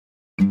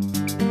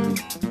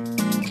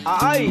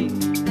¡Ay!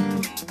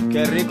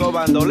 ¡Qué rico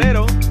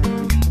bandolero!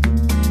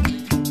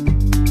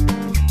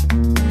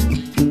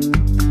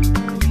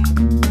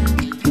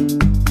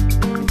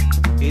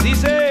 Y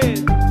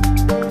dice...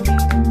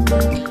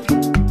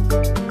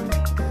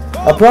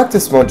 A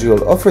practice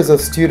module offers our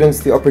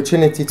students the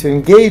opportunity to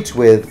engage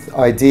with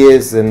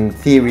ideas and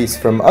theories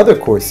from other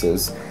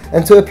courses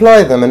and to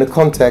apply them in a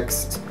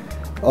context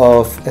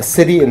of a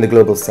city in the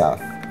global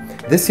south.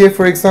 This year,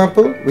 for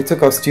example, we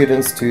took our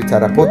students to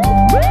Tarapoto.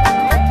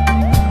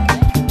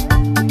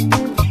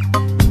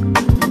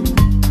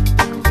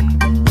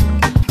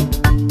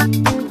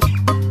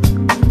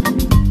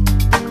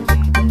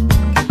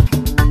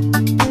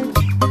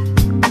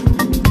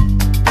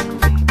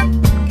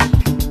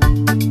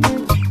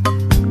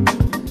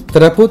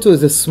 Tarapoto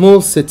is a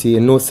small city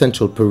in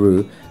north-central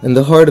Peru in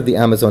the heart of the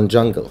Amazon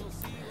jungle.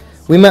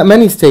 We met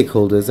many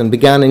stakeholders and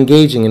began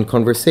engaging in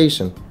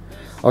conversation.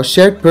 Our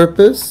shared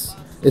purpose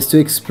is to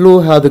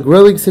explore how the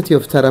growing city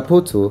of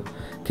Tarapoto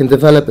can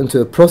develop into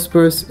a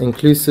prosperous,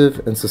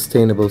 inclusive and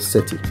sustainable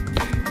city.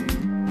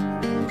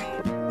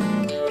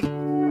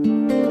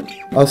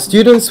 Our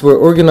students were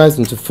organized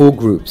into 4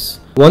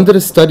 groups. One did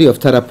a study of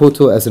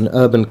Tarapoto as an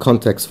urban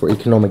context for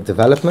economic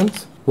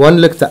development. One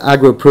looked at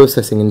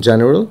agro-processing in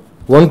general.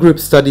 One group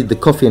studied the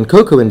coffee and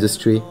cocoa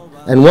industry,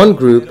 and one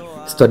group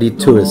studied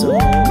tourism.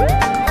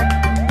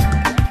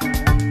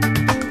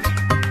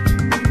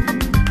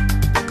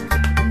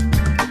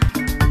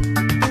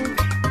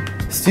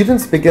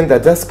 Students begin their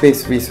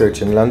desk-based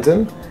research in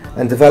London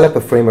and develop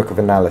a framework of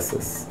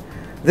analysis.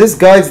 This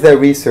guides their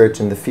research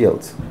in the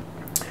field.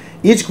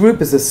 Each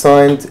group is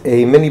assigned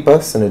a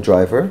minibus and a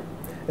driver,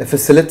 a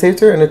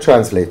facilitator and a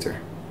translator.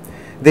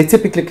 They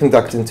typically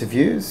conduct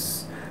interviews,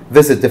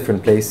 visit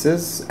different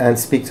places and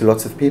speak to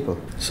lots of people.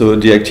 So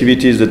the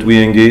activities that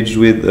we engaged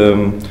with,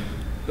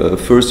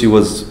 first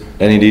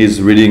it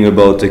is reading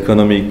about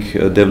economic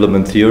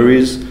development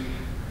theories.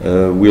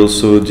 We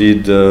also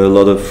did a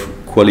lot of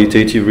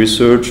qualitative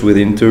research with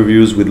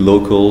interviews with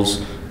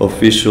locals,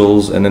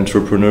 officials and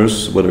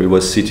entrepreneurs, whether it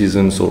was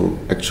citizens or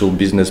actual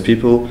business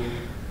people.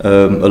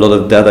 A lot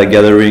of data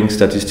gathering,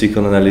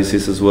 statistical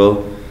analysis as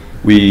well.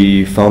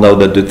 We found out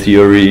that the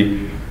theory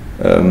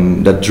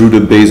that drew the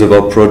base of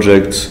our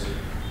project,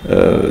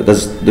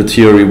 the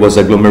theory was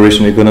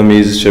agglomeration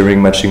economies,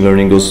 sharing, matching,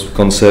 learning, those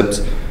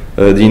concepts.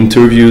 The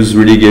interviews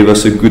really gave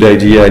us a good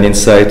idea and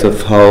insight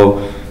of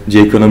how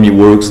the economy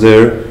works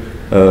there.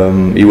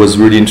 It was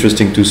really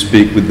interesting to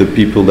speak with the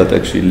people that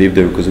actually live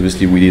there, because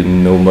obviously we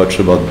didn't know much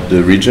about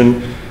the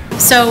region.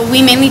 So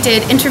we mainly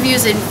did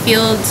interviews and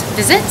field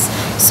visits.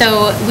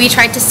 So we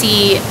tried to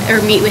see or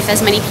meet with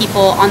as many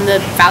people on the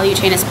value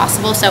chain as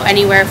possible. So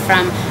anywhere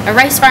from a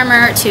rice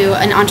farmer to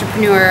an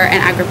entrepreneur,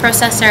 an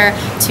agro-processor,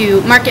 to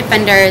market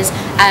vendors,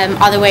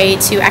 all the way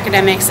to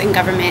academics and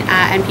government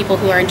and people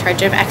who are in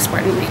charge of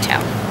export and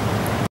retail.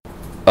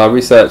 Our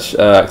research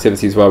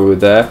activities while we were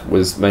there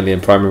was mainly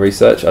in primary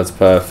research as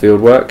per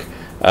fieldwork.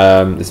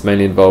 This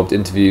mainly involved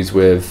interviews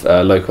with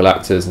local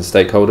actors and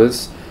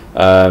stakeholders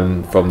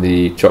from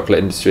the chocolate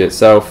industry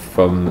itself,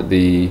 from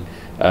the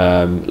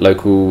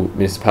local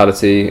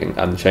municipality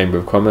and the Chamber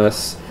of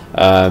Commerce,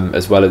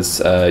 as well as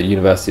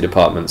university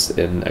departments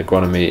in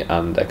agronomy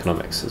and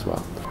economics as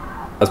well.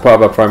 As part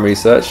of our primary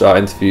research, our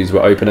interviews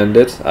were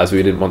open-ended, as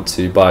we didn't want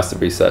to bias the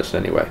research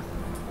in any way.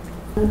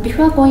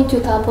 Before going to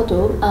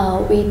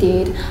Tarapoto, we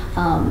did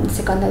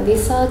secondary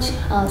research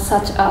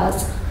such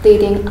as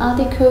reading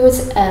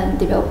articles and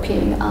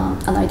developing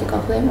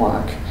analytical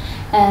framework.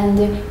 And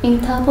in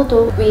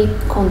Tarapoto, we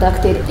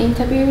conducted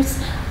interviews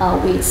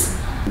with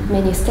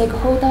many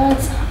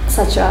stakeholders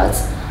such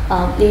as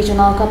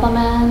regional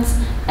governments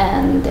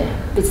and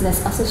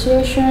business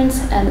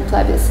associations and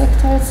private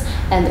sectors,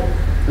 and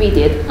we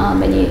did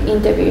many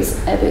interviews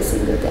every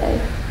single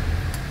day.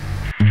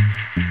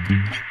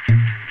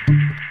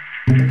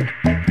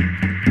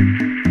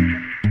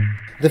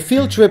 The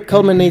field trip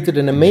culminated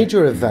in a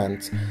major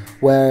event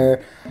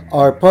where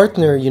our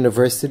partner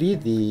university,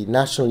 the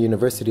National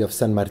University of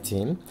San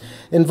Martin,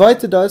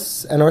 invited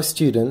us and our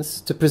students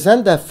to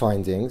present their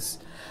findings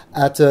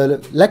at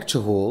a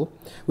lecture hall,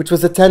 which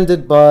was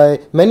attended by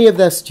many of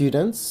their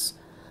students,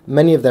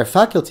 many of their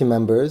faculty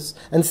members,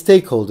 and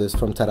stakeholders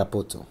from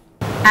Tarapoto.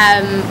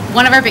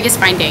 One of our biggest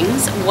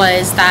findings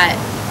was that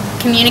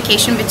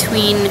communication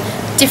between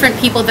different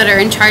people that are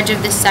in charge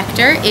of this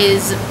sector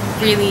is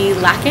really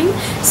lacking.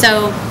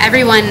 So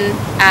everyone,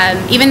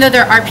 even though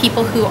there are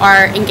people who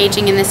are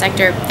engaging in the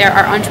sector, there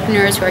are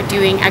entrepreneurs who are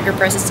doing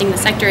agro-processing, the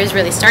sector is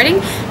really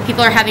starting.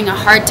 People are having a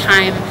hard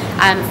time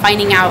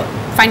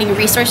finding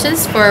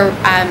resources for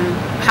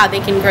how they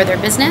can grow their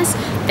business.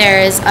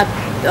 There's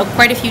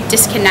quite a few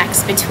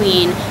disconnects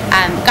between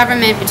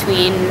government,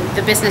 between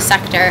the business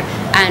sector,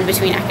 and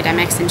between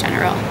academics in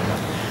general.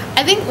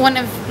 I think one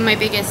of my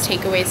biggest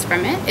takeaways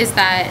from it is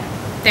that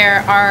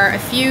there are a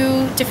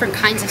few different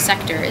kinds of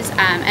sectors,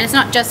 and it's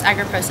not just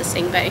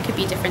agro-processing, but it could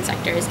be different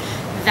sectors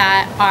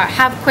that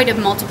have quite a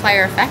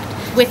multiplier effect.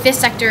 With this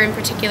sector in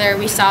particular,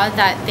 we saw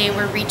that they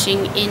were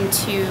reaching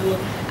into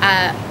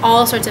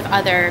all sorts of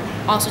other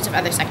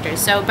sectors.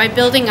 So by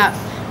building up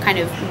kind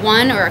of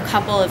one or a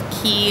couple of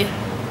key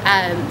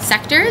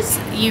sectors,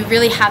 you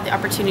really have the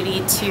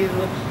opportunity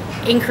to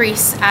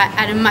increase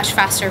at a much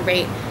faster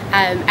rate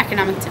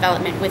economic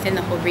development within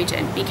the whole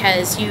region,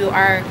 because you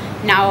are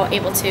now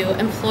able to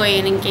employ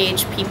and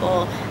engage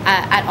people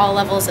at all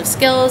levels of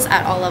skills,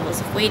 at all levels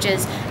of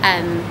wages,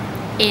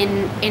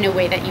 in a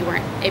way that you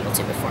weren't able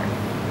to before.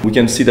 We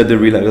can see that they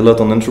rely a lot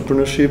on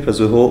entrepreneurship as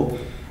a whole.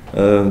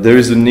 There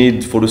is a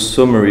need for the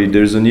summary,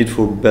 there is a need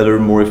for better,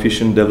 more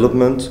efficient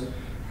development,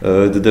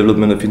 the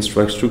development of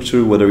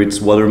infrastructure, whether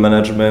it's water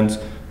management,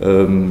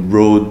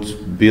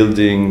 road,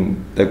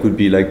 building, that could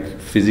be like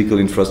physical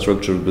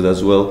infrastructure, but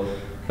as well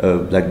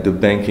like the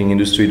banking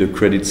industry, the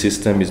credit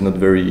system is not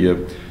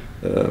very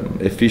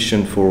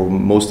efficient for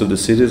most of the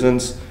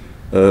citizens.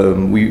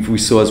 We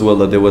saw as well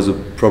that there was a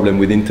problem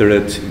with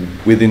internet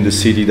within the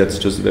city that's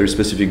just very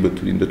specific, but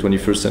in the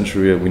 21st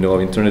century we know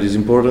how internet is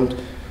important.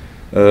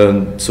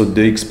 So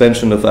the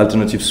expansion of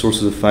alternative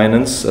sources of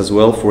finance as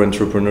well for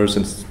entrepreneurs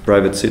and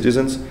private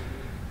citizens,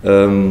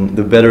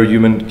 the better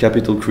human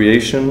capital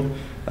creation,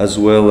 as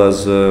well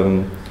as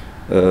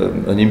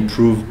an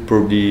improved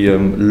probably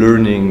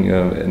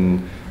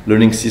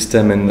learning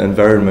system and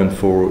environment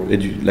for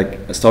like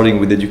starting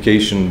with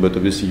education, but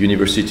obviously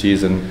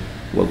universities and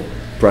well,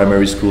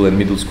 primary school and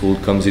middle school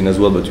comes in as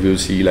well, but we'll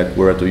see like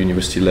we're at the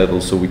university level,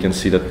 so we can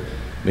see that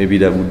maybe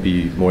that would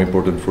be more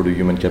important for the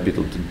human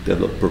capital to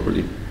develop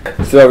properly.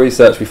 Through our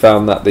research, we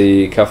found that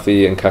the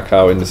coffee and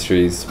cacao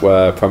industries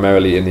were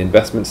primarily in the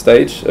investment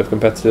stage of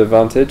competitive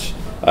advantage.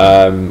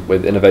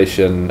 With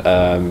innovation,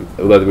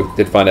 although we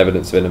did find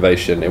evidence of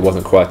innovation, it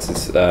wasn't quite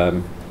as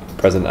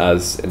present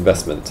as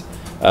investment.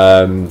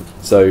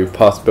 So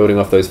past building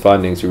off those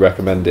findings, we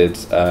recommended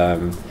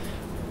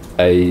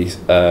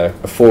a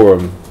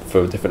forum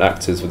for different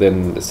actors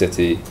within the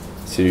city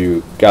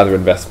to gather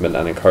investment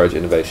and encourage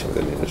innovation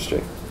within the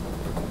industry.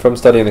 From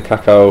studying the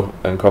cacao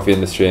and coffee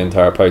industry in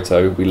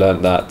Tarapoto, we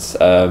learned that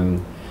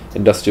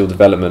industrial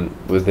development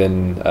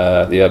within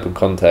the urban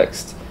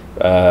context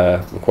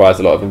requires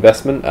a lot of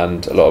investment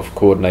and a lot of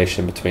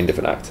coordination between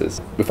different actors.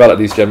 We felt that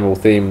these general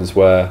themes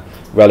were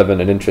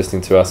relevant and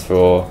interesting to us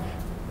for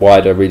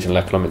wider regional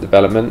economic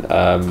development,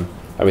 and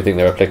we think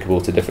they're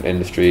applicable to different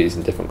industries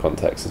and different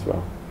contexts as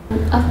well.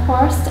 At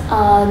first,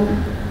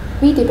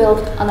 we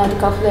developed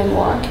analytical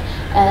framework,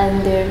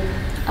 and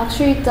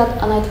actually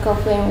that analytical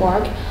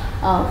framework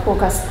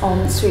focused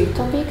on 3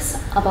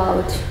 topics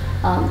about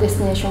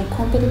destination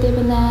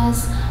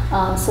competitiveness,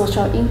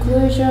 social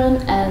inclusion,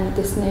 and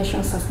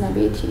destination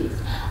sustainability.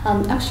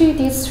 Actually,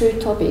 these 3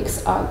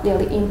 topics are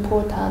really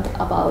important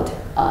about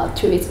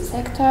tourism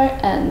sector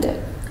and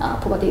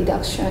poverty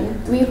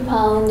reduction. We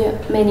found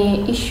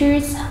many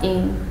issues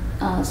in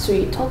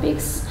 3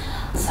 topics,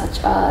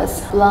 such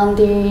as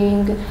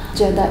landing,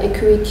 gender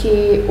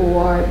equity,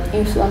 or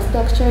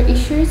infrastructure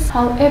issues.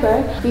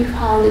 However, we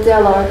found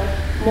there are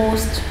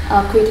most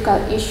critical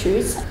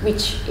issues,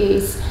 which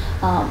is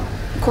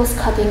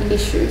cost-cutting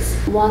issues.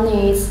 One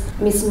is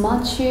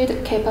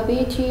mismatched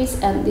capabilities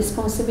and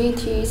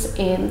responsibilities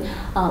in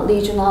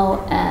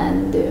regional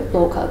and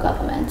local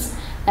governments.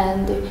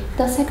 And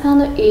the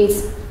second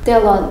is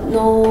there are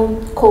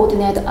no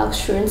coordinated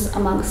actions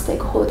among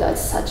stakeholders,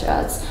 such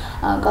as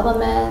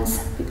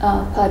governments,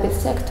 private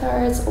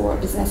sectors, or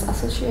business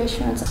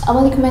associations.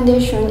 Our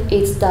recommendation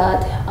is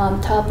that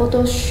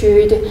Tarapoto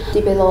should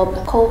develop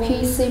a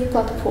cohesive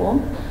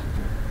platform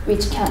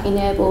which can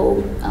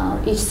enable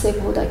each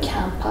stakeholder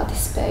can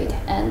participate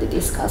and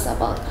discuss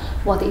about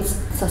what is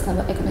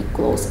sustainable economic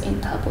growth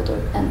in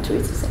Tarapoto and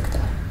tourism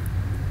sector.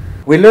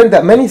 We learned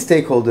that many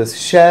stakeholders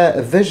share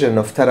a vision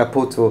of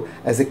Tarapoto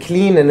as a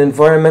clean and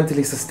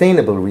environmentally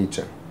sustainable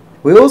region.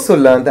 We also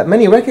learned that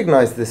many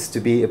recognize this to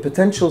be a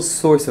potential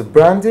source of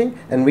branding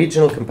and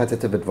regional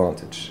competitive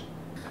advantage.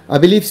 I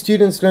believe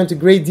students learned a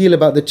great deal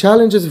about the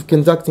challenges of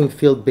conducting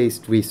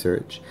field-based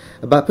research,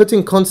 about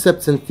putting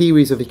concepts and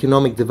theories of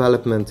economic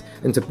development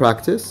into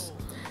practice,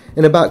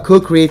 and about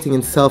co-creating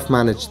in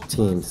self-managed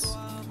teams.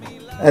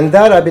 And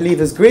that, I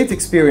believe, is great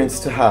experience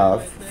to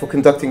have for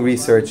conducting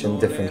research in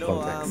different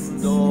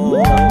contexts.